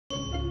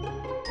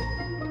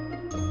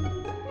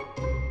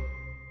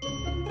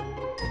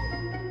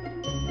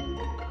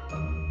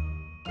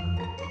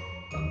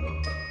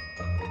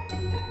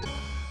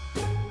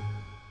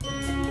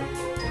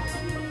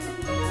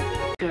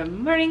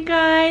Good morning,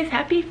 guys.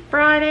 Happy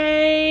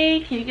Friday.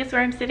 Can you guess where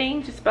I'm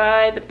sitting? Just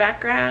by the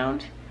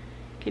background.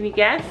 Can you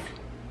guess?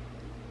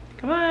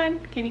 Come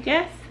on, can you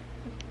guess?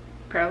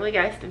 Probably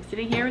guessed. I'm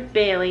sitting here with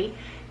Bailey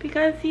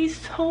because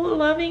he's so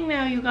loving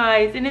now, you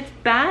guys. And it's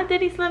bad that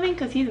he's loving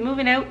because he's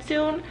moving out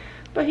soon,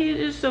 but he's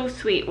just so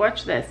sweet.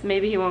 Watch this.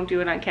 Maybe he won't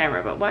do it on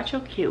camera, but watch how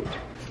cute.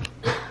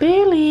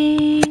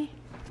 Bailey.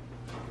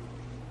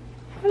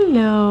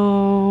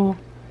 Hello.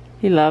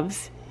 He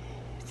loves.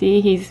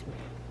 See,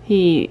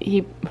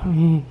 I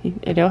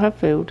don't have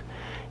food.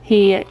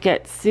 He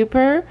gets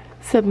super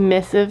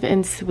submissive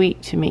and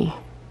sweet to me.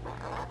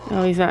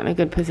 Oh, he's not in a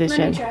good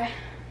position. Let me try.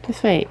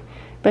 Just wait.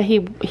 But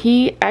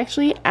he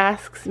actually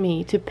asks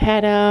me to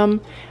pet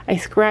him. I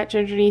scratch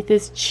underneath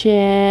his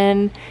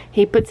chin.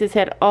 He puts his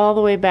head all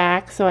the way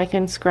back so I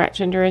can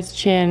scratch under his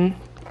chin.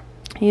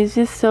 He's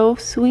just so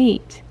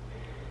sweet.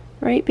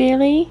 Right,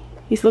 Bailey?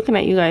 He's looking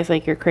at you guys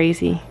like you're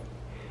crazy.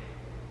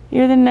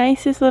 You're the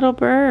nicest little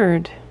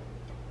bird.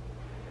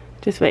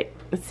 Just wait.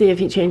 Let's see if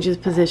he changes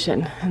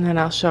position, and then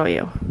I'll show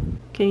you.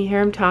 Can you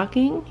hear him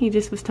talking? He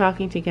just was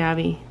talking to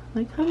Gabby.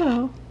 Like,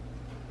 hello.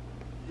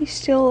 He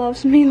still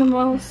loves me the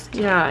most.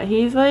 Yeah,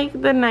 he's like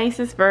the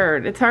nicest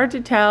bird. It's hard to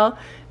tell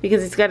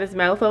because he's got his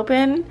mouth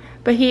open,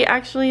 but he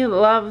actually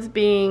loves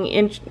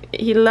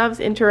he loves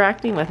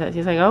interacting with us.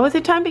 He's like, oh, is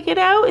it time to get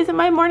out? Is it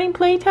my morning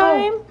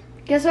playtime? Oh,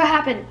 guess what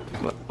happened?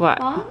 What?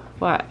 Mom?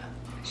 What?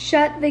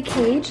 Shut the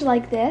cage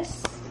like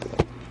this,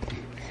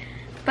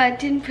 but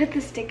didn't put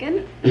the stick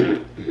in.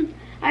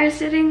 I was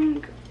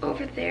sitting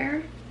over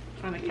there.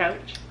 On the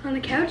couch? On the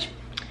couch.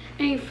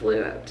 And he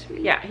flew out to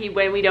me. Yeah,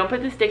 when we don't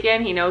put the stick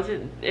in, he knows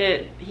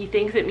he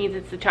thinks it means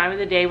it's the time of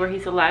the day where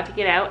he's allowed to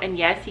get out. And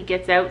yes, he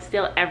gets out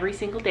still every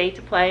single day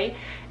to play.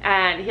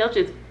 And he'll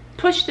just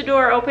push the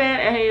door open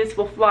and he just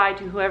will fly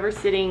to whoever's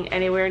sitting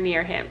anywhere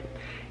near him.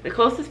 The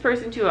closest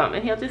person to him.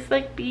 And he'll just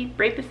like be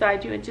right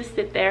beside you and just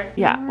sit there.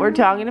 Yeah, we're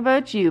talking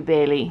about you,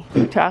 Bailey.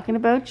 We're talking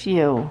about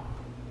you.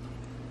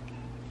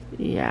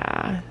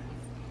 Yeah.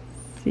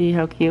 See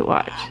how cute?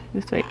 Watch.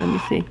 Just wait, let me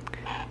see.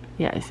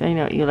 Yes, I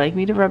know. You like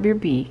me to rub your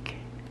beak.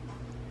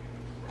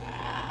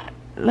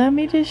 Let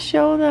me just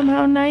show them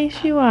how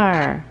nice you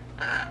are.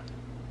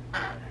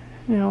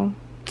 You know,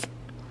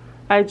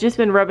 I've just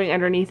been rubbing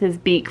underneath his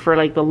beak for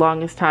like the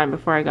longest time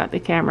before I got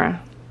the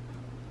camera.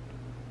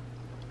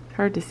 It's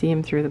hard to see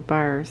him through the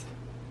bars.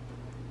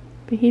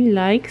 But he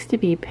likes to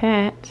be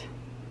pet.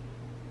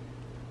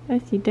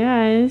 Yes, he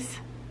does.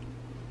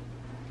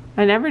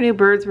 I never knew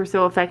birds were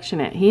so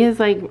affectionate. He is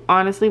like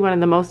honestly one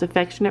of the most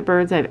affectionate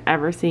birds I've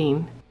ever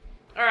seen.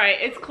 All right,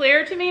 it's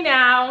clear to me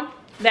now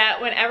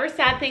that whenever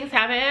sad things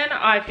happen,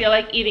 I feel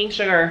like eating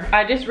sugar.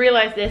 I just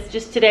realized this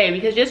just today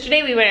because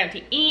yesterday we went out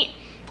to eat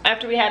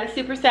after we had a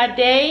super sad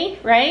day,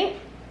 right?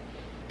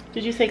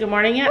 Did you say good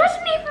morning yet? It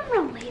wasn't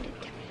even related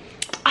to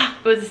me.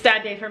 It was a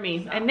sad day for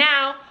me. And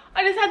now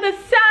I just had the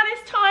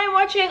saddest time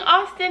watching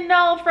Austin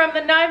Null from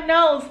the 9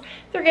 Nulls.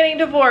 They're getting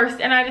divorced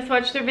and I just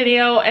watched their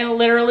video and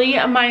literally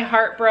my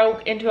heart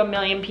broke into a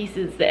million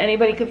pieces that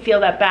anybody could feel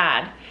that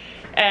bad.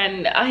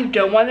 And I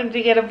don't want them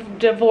to get a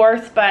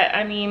divorce, but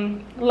I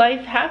mean,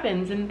 life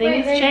happens and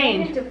things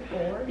change.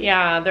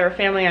 Yeah, they're a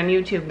family on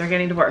YouTube. They're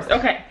getting divorced.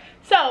 Okay,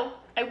 so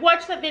I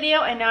watched that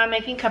video and now I'm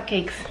making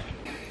cupcakes.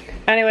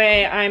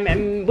 Anyway,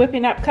 I'm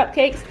whipping up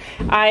cupcakes.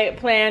 I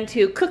plan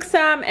to cook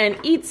some and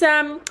eat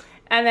some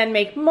and then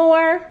make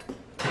more.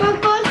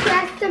 But first, you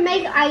have to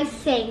make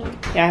icing.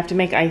 Yeah, I have to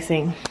make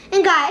icing.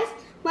 And guys,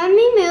 when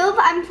we move,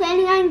 I'm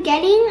planning on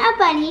getting a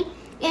bunny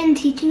and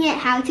teaching it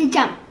how to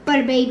jump, but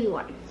a baby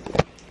one.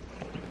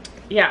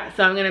 Yeah,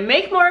 so I'm gonna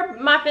make more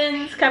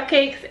muffins,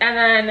 cupcakes, and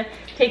then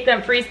take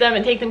them, freeze them,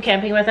 and take them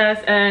camping with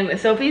us. And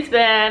Sophie's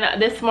been,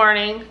 this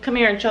morning, come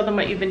here and show them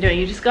what you've been doing.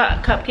 You just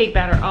got cupcake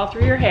batter all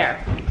through your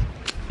hair.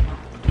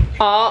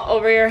 All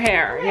over your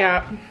hair,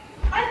 yeah.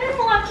 I've been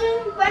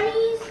watching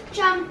bunnies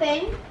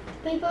jumping.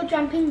 People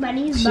jumping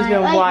bunnies. She's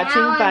been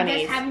watching bunnies. I'm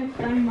just having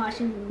fun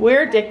watching them.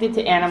 We're addicted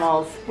to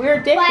animals.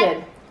 We're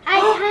addicted.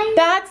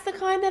 That's the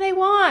kind that I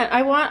want.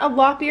 I want a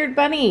lop-eared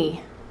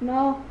bunny.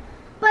 No,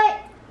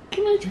 but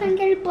can we try and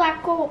get a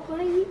black gold,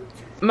 please?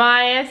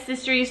 My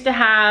sister used to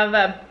have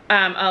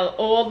an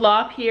old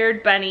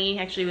lop-eared bunny.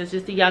 Actually, it was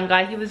just a young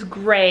guy. He was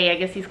gray. I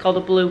guess he's called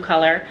a blue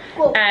color.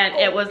 And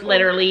it was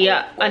literally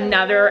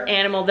another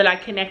animal that I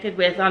connected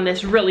with on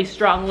this really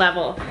strong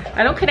level.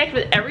 I don't connect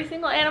with every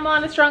single animal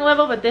on a strong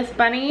level, but this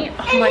bunny,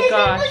 oh my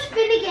gosh. His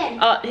name was Finnegan.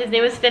 Oh, his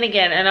name was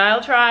Finnegan. And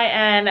I'll try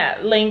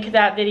and link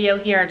that video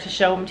here to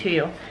show him to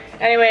you.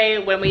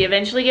 Anyway, when we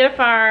eventually get a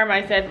farm,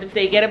 I said if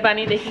they get a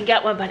bunny, they can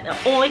get one. But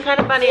the only kind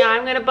of bunny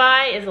I'm going to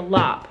buy is a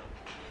lop.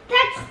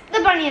 That's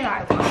the bunny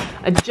that I want.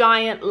 A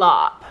giant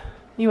lop.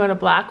 You want a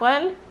black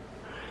one?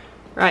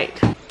 Right.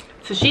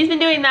 So she's been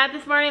doing that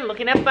this morning,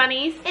 looking at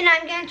bunnies. And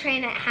I'm going to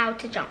train it how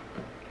to jump.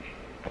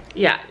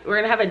 Yeah,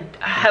 we're going to have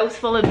a house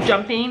full of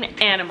jumping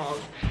animals.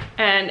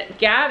 And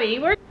Gabby,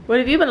 what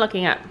have you been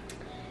looking at?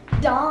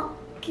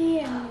 Donkey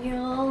and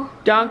mule.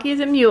 Donkeys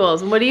and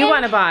mules. And what do you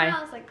want to buy?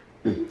 I was like,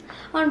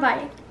 I want to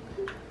buy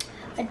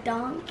a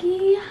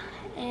donkey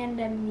and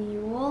a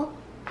mule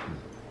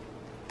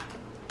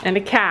And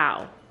a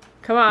cow.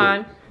 Come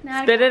on.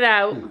 Not Spit it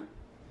out.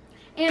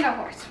 And a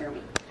horse for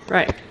me.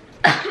 Right.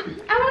 I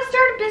want to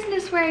start a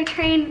business where I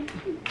train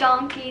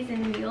donkeys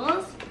and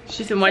mules.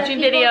 She's been watching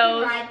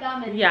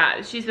videos.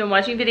 Yeah, she's been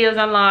watching videos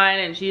online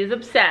and she is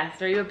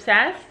obsessed. Are you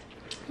obsessed?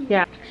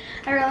 Yeah.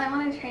 I really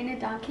want to train a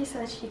donkey so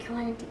that she can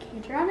learn to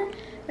canter on it.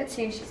 But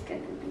soon she's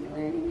going to be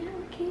learning how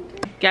to canter.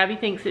 Gabby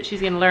thinks that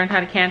she's going to learn how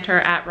to canter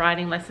at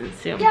riding lessons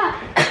soon. Yeah.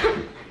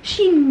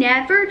 She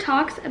never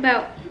talks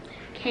about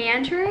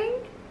cantering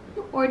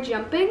or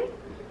jumping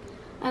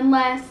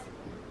unless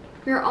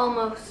you're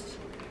almost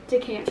to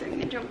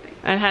cantering and jumping.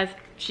 And has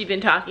she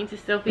been talking to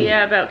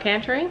Sophia about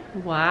cantering?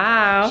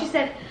 Wow. She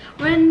said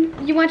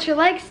when you want your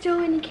legs still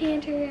when you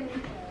canter. And,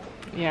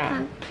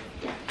 yeah.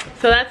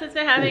 So that's what's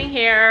been happening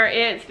here.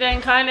 It's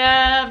been kind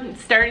of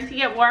starting to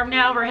get warm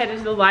now. We're headed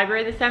to the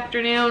library this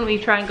afternoon. We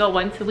try and go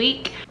once a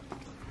week.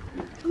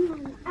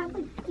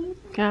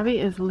 Gabby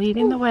is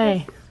leading the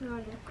way. Do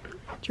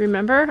you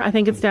remember? I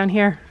think it's down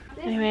here.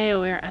 Anyway,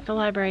 we're at the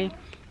library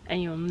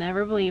and you'll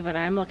never believe what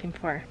I'm looking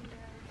for.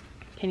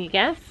 Can you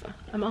guess?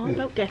 I'm all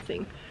about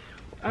guessing.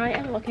 I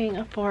am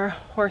looking for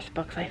horse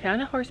books. I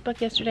found a horse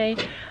book yesterday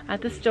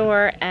at the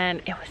store and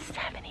it was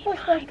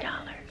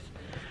 $79.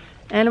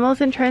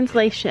 Animals in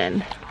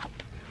Translation.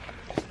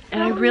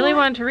 And I really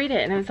wanted to read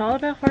it, and it was all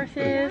about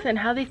horses and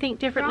how they think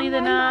differently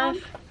than us.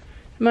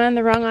 Am I on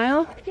the wrong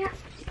aisle? Yeah,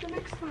 it's the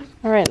next one.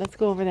 All right, let's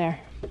go over there.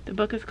 The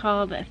book is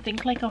called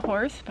Think Like a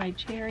Horse by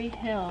Cherry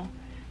Hill.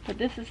 But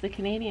this is the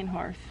Canadian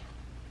horse.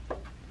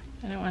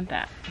 I don't want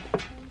that.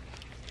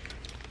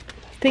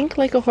 Think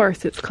Like a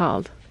Horse, it's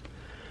called.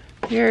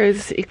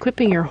 Here's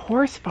Equipping Your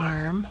Horse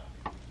Farm.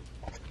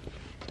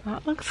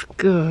 That looks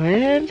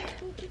good.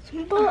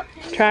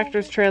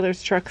 Tractors,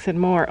 trailers, trucks, and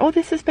more. Oh,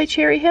 this is by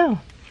Cherry Hill.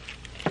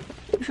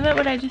 Isn't that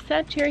what I just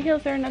said? Cherry Hill,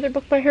 is there another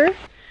book by her?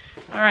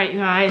 All right, you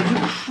guys,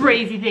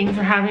 crazy things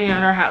are happening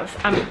at our house.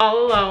 I'm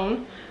all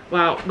alone,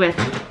 well, with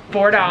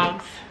 4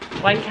 dogs,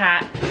 1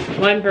 cat,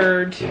 1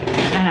 bird,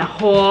 and a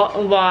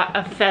whole lot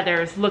of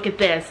feathers. Look at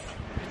this.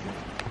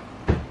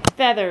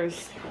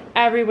 Feathers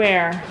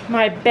everywhere.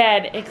 My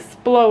bed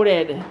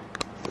exploded.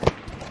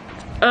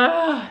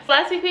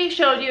 Last week we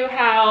showed you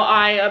how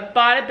I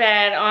bought a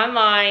bed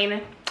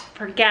online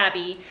for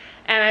Gabby,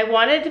 and I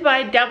wanted to buy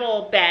a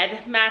double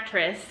bed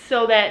mattress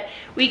so that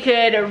we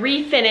could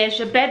refinish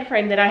a bed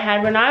frame that I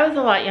had when I was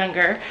a lot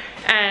younger,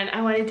 and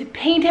I wanted to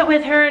paint it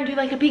with her and do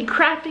like a big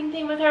crafting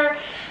thing with her,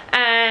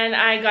 and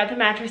I got the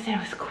mattress and it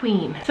was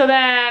queen. So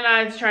then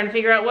I was trying to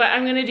figure out what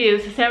I'm gonna do.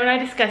 So Sam and I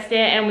discussed it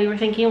and we were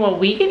thinking, well,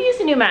 we could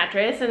use a new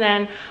mattress and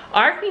then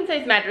our queen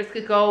size mattress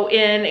could go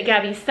in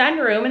Gabby's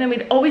sunroom and then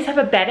we'd always have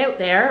a bed out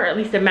there, or at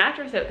least a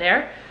mattress out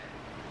there.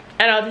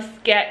 And I'll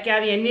just get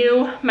Gabby a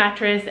new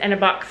mattress and a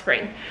box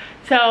spring.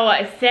 So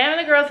Sam and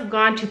the girls have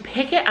gone to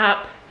pick it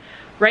up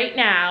right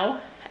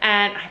now,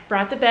 and I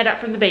brought the bed up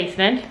from the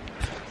basement.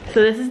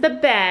 So this is the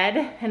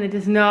bed, and it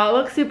does not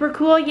look super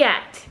cool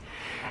yet.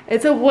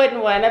 It's a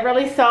wooden one, a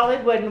really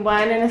solid wooden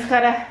one, and it's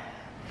got a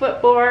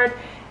footboard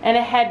and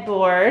a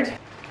headboard.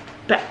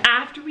 But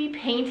after we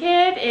paint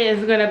it, it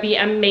is gonna be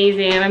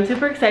amazing, and I'm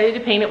super excited to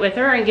paint it with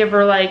her and give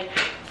her like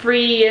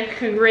free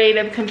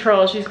creative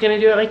control. She's gonna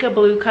do it like a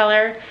blue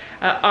color,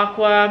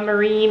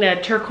 aquamarine,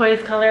 a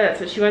turquoise color. That's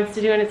what she wants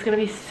to do, and it's gonna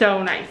be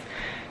so nice.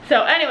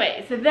 So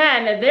anyway, so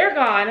then they're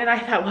gone, and I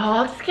thought, well,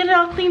 I'll just get it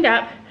all cleaned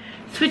up,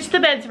 switch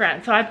the beds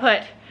around. So I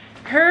put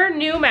her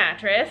new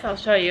mattress, I'll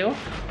show you,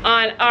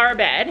 on our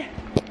bed.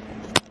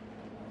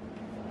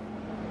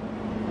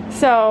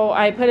 So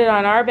I put it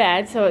on our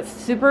bed, so it's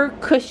super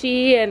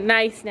cushy and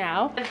nice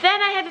now. But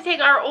then I had to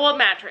take our old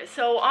mattress.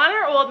 So on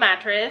our old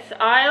mattress,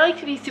 I like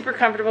to be super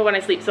comfortable when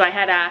I sleep. So I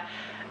had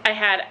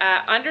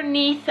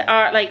underneath,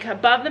 like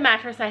above the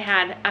mattress, I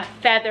had a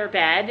feather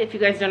bed. If you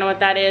guys don't know what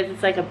that is,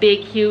 it's like a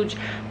big, huge,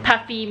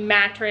 puffy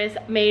mattress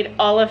made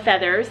all of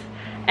feathers.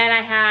 And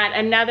I had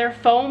another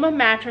foam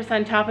mattress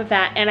on top of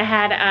that, and I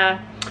had a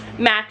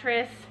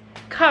mattress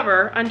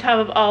cover on top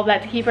of all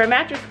that to keep our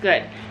mattress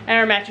good. And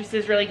our mattress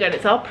is really good.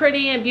 It's all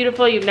pretty and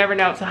beautiful. You'd never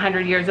know it's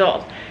 100 years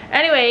old.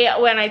 Anyway,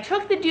 when I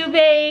took the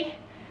duvet,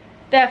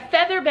 the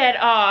feather bed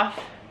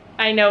off,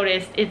 I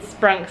noticed it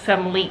sprung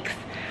some leaks.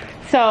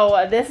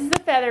 So this is the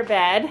feather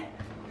bed,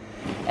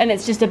 and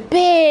it's just a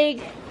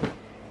big,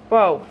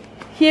 whoa,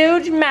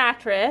 huge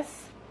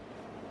mattress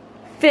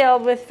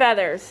filled with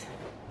feathers.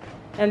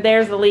 And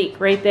there's a leak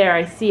right there,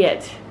 I see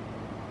it.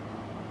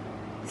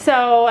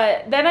 So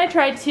then I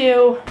tried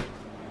to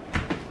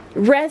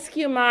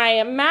rescue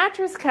my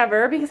mattress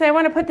cover because I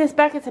want to put this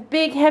back. It's a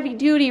big, heavy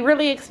duty,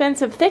 really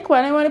expensive, thick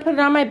one. I want to put it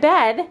on my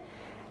bed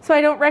so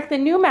I don't wreck the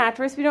new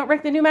mattress. We don't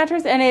wreck the new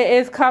mattress, and it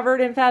is covered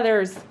in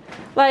feathers.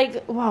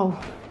 Like, whoa.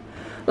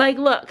 Like,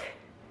 look.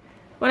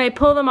 When I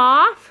pull them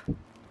off,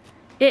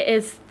 it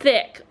is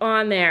thick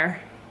on there.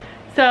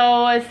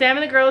 So Sam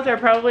and the girls are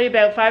probably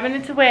about 5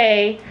 minutes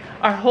away.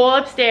 Our whole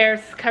upstairs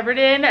is covered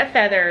in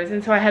feathers,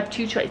 and so I have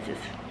 2 choices.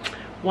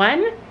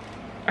 One,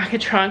 I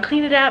could try and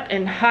clean it up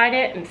and hide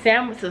it, and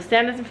so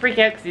Sam doesn't freak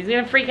out, because he's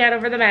gonna freak out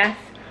over the mess.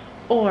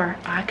 Or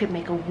I could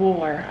make a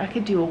war. I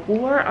could do a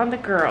war on the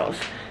girls.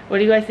 What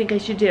do you guys think I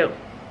should do?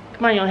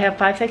 Come on, you only have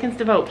 5 seconds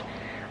to vote.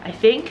 I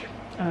think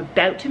I'm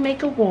about to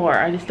make a war.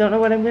 I just don't know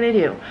what I'm gonna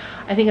do.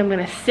 I think I'm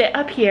gonna sit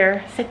up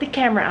here, set the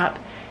camera up,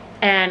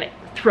 and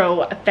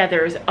throw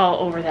feathers all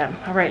over them.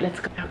 All right, let's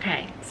go.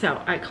 Okay,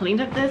 so I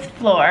cleaned up this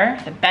floor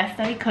the best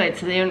that I could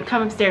so they don't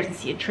come upstairs and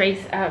see a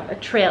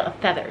trail of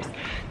feathers.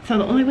 So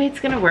the only way it's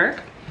gonna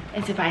work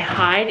is if I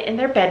hide in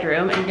their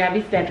bedroom, in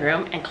Gabby's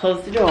bedroom, and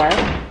close the door.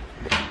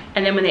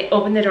 And then when they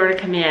open the door to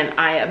come in,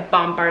 I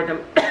bombard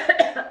them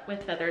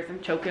with feathers. I'm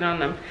choking on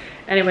them.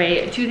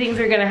 Anyway, 2 things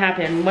are gonna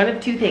happen. One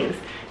of 2 things.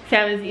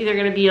 Sam is either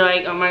gonna be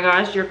like, oh my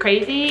gosh, you're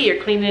crazy,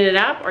 you're cleaning it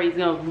up, or he's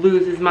gonna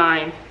lose his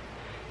mind.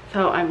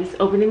 So I'm just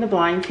opening the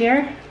blinds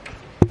here.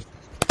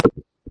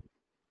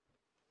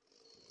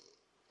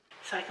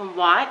 So I can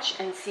watch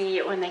and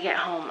see when they get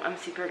home. I'm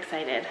super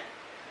excited.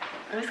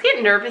 I was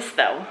getting nervous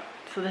though.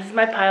 So this is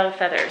my pile of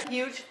feathers.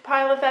 Huge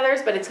pile of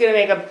feathers, but it's gonna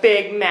make a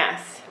big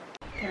mess.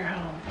 They're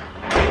home.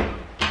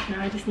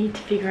 Now I just need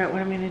to figure out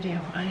what I'm gonna do.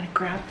 I'm gonna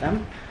grab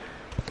them.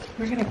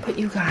 We're gonna put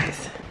you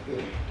guys.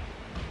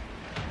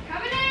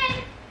 Coming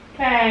in.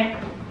 Okay.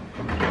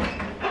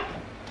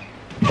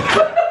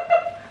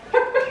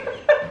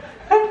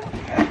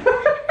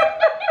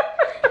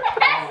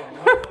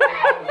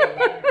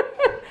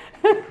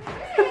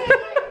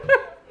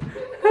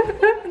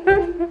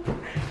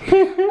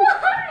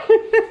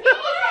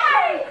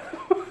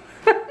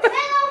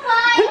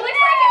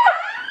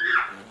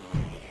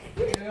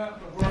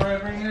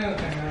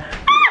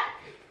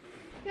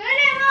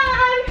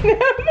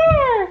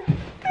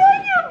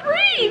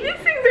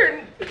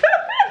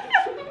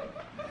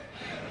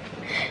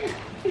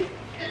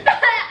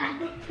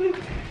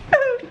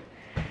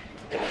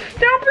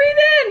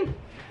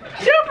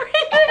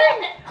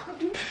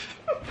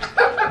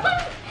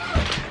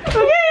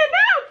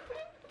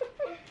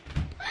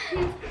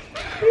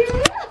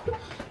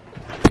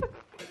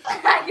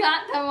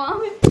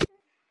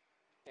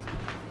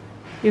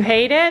 You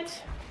hate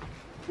it?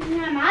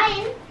 Not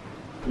mine.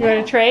 You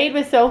want to trade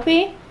with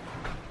Sophie?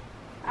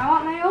 I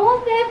want my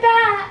old bed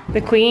back. The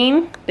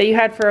queen that you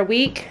had for a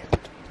week?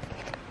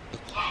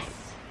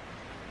 Yes.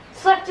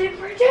 Slept in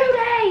for 2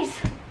 days.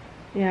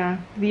 Yeah.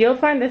 You'll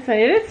find this one.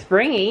 It is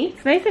springy.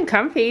 It's nice and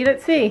comfy.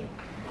 Let's see.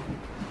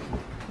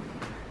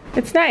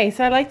 It's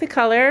nice. I like the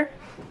color.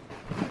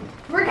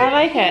 We're I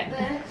like it.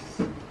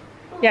 This.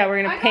 Yeah,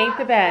 we're going to paint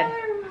the bed.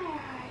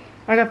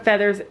 I got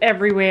feathers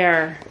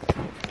everywhere.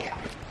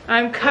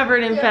 I'm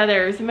covered in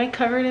feathers. Am I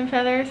covered in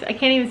feathers? I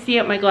can't even see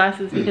out my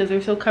glasses because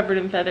they're so covered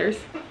in feathers.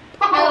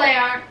 No, they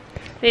aren't.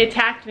 They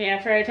attacked me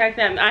after I attacked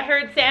them. I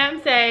heard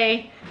Sam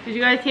say, did you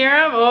guys hear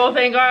him? Oh,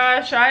 thank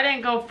gosh, I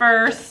didn't go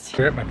first.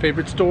 We're at my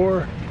favorite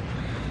store.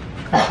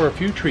 Come for a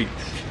few treats.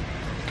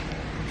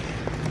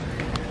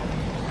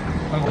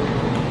 Oh,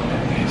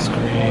 ice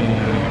cream.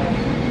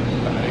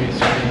 Ice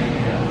cream.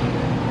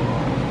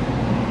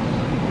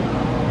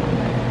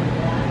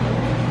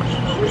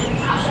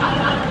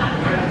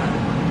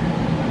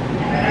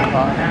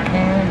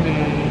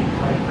 Candy.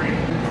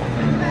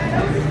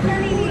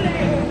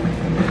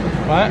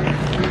 What?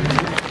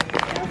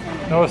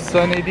 No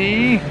Sunny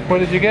D? What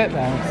did you get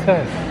now? What's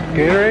that?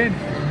 Gatorade?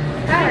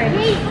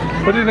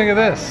 What do you think of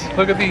this?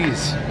 Look at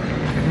these. You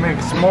can make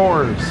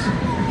s'mores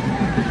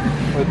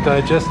with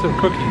digestive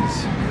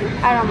cookies.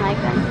 I don't like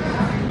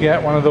them.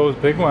 Get one of those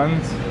big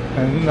ones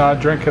and not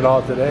drink it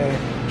all today.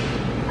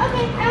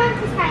 Okay, I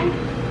want this kind.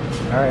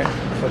 Alright,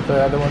 put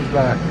the other ones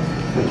back.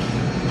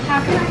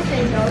 How can I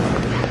say those?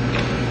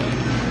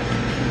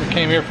 We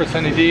came here for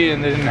Sunny D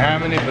and they didn't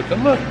have any, but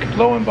then look,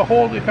 lo and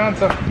behold, we found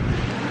some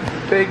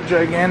big,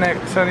 gigantic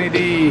Sunny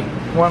D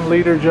 1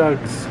 liter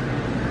jugs.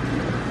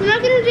 I'm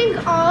not gonna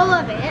drink all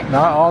of it.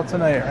 Not all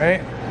tonight,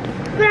 right?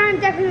 But I'm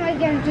definitely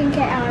gonna drink it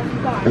out of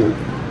the bottle.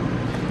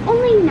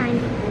 Only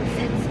 99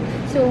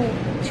 cents, so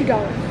 $2.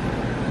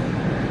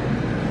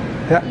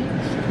 Yeah,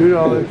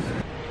 $2.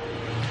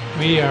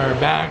 We are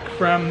back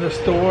from the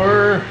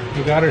store.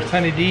 We got our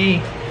Sunny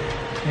D,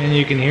 and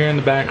you can hear in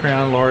the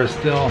background Laura's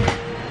still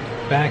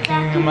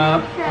vacuuming them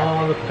up.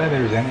 All the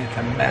feathers, and it's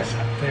a mess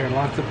up there.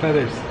 Lots of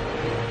feathers.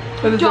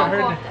 Feathers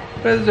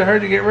are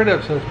hard to get rid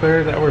of, so it's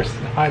better that we're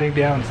hiding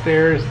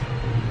downstairs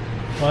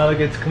while it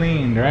gets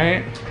cleaned,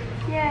 right?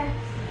 Yes.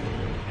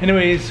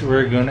 Anyways,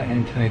 we're gonna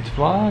end tonight's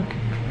vlog,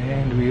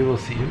 and we will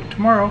see you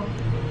tomorrow.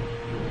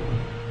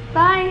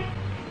 Bye.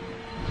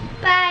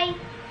 Bye.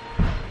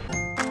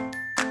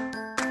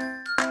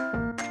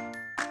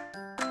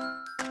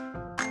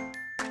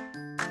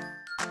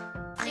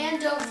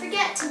 And don't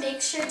forget to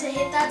make sure to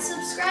hit that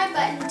subscribe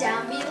button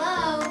down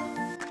below.